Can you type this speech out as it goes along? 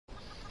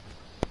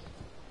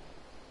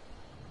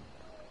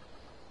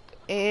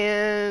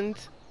and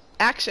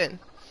action.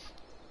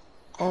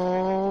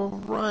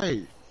 All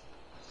right.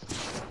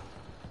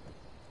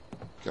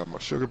 Got my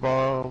sugar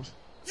bombs.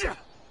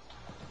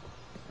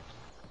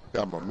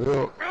 Got my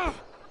milk.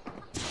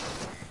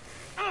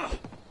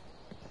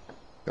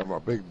 Got my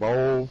big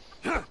bowl.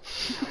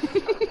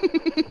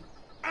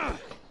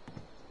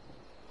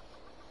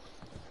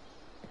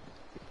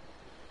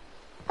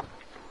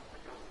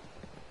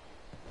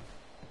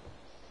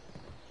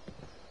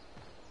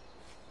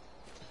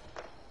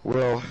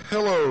 Well,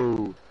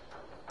 hello,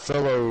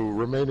 fellow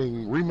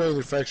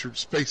remanufactured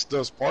space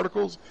dust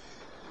particles.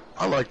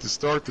 I like to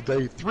start the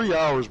day 3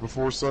 hours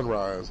before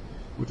sunrise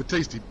with a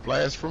tasty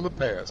blast from the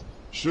past,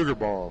 sugar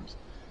bombs.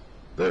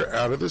 They're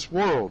out of this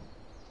world.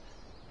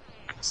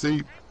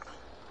 See,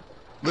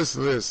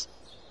 listen to this.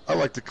 I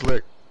like to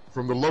collect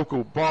from the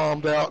local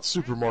bombed out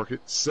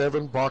supermarket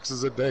 7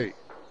 boxes a day.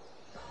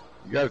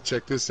 You gotta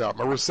check this out.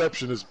 My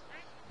receptionist,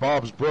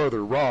 Bob's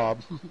brother,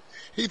 Rob,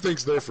 he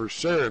thinks they're for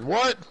sharing.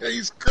 What?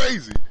 He's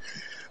crazy.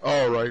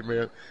 All right,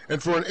 man.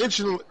 And for an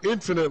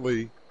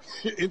infinitely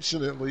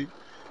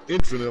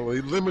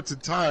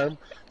limited time,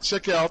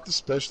 check out the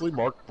specially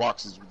marked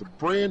boxes with a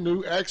brand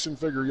new action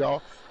figure,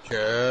 y'all.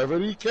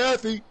 Cavity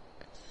Kathy.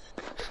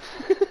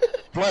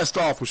 Blast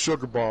off with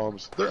sugar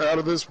bombs. They're out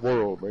of this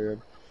world,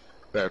 man.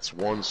 That's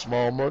one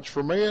small munch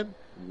for man,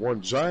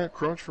 one giant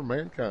crunch for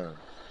mankind.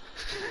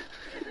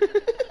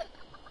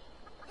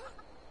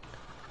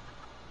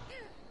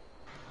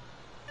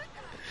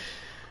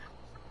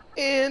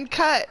 And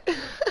cut.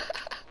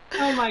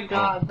 Oh my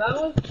god, that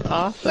was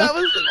awesome. That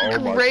was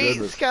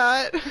great,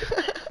 Scott.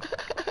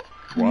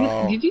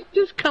 Wow. Did you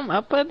just come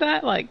up with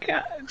that? Like,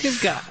 good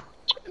God.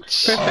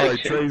 All right,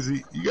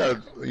 Tracy, you got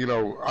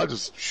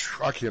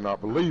I cannot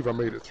believe I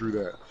made it through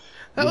that.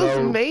 That was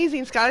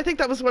amazing, Scott. I think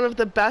that was one of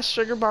the best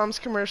Sugar Bombs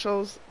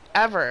commercials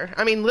ever.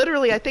 I mean,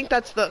 literally, I think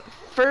that's the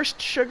first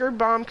Sugar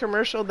Bomb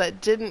commercial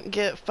that didn't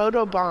get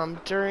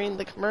photobombed during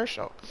the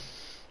commercial.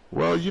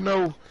 Well,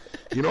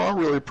 I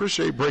really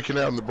appreciate breaking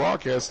out in the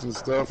broadcast and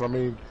stuff. I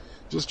mean,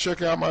 just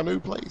check out my new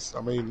place.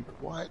 I mean,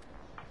 what?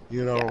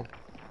 Yeah.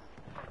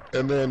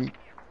 And then,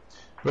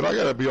 but I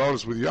gotta be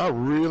honest with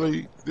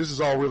you, this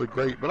is all really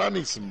great, but I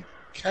need some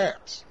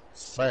caps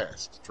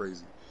fast,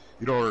 Tracy.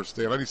 You don't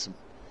understand. I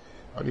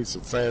need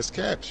some fast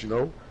caps,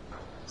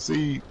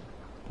 See,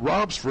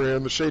 Rob's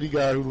friend, the shady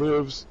guy who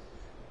lives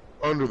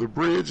under the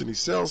bridge and he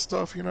sells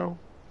stuff,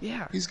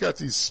 Yeah. He's got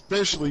these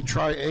specially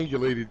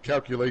triangulated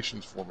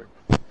calculations for me.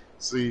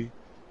 See,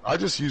 I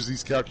just use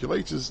these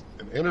calculations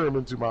and enter them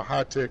into my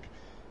high-tech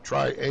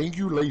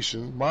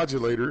triangulation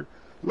modulator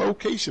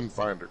location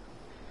finder.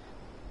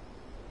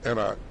 And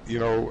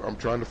I'm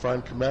trying to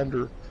find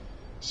Commander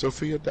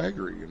Sophia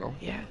Daggery,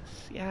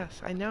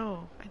 Yes, I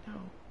know.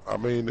 I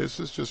mean, this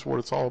is just what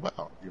it's all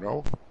about,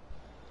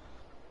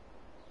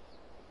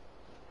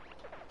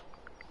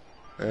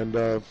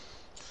 And,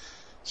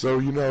 so,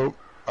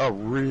 I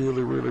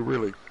really, really,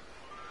 really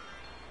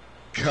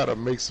gotta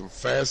make some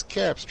fast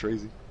caps,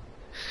 Tracy.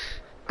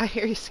 I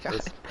hear you,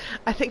 Scott.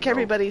 I think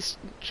everybody's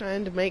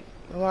trying to make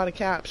a lot of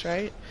caps,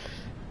 right?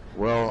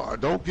 Well,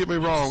 don't get me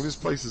wrong. This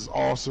place is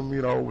awesome,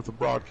 with the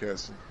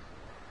broadcasting.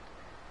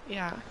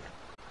 Yeah.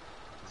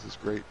 This is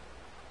great.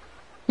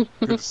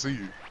 Good to see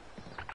you.